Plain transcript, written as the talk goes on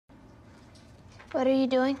What are you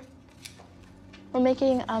doing? We're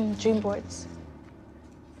making dream boards.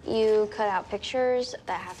 You cut out pictures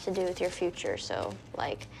that have to do with your future, so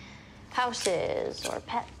like houses or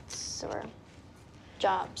pets or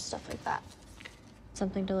jobs, stuff like that.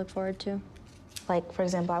 Something to look forward to. Like, for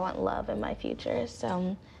example, I want love in my future,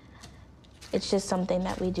 so it's just something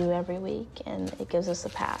that we do every week, and it gives us a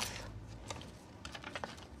path.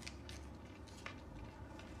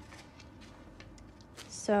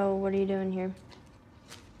 So, what are you doing here?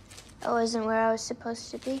 I wasn't where I was supposed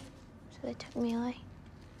to be, so they took me away.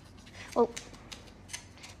 Well,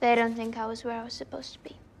 they don't think I was where I was supposed to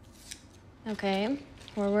be. Okay,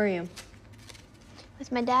 where were you?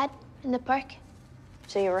 With my dad in the park.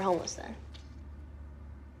 So you were homeless then?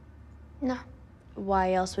 No.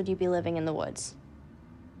 Why else would you be living in the woods?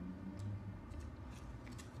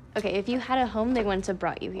 Okay, if you had a home, they wouldn't have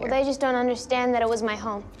brought you here. Well, they just don't understand that it was my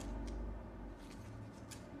home.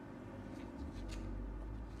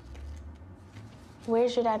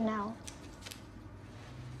 Where's your dad now?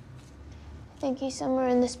 I think he's somewhere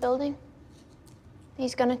in this building.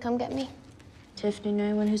 He's gonna come get me. Tiff, do you know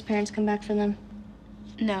anyone whose parents come back for them?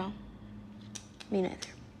 No. Me neither.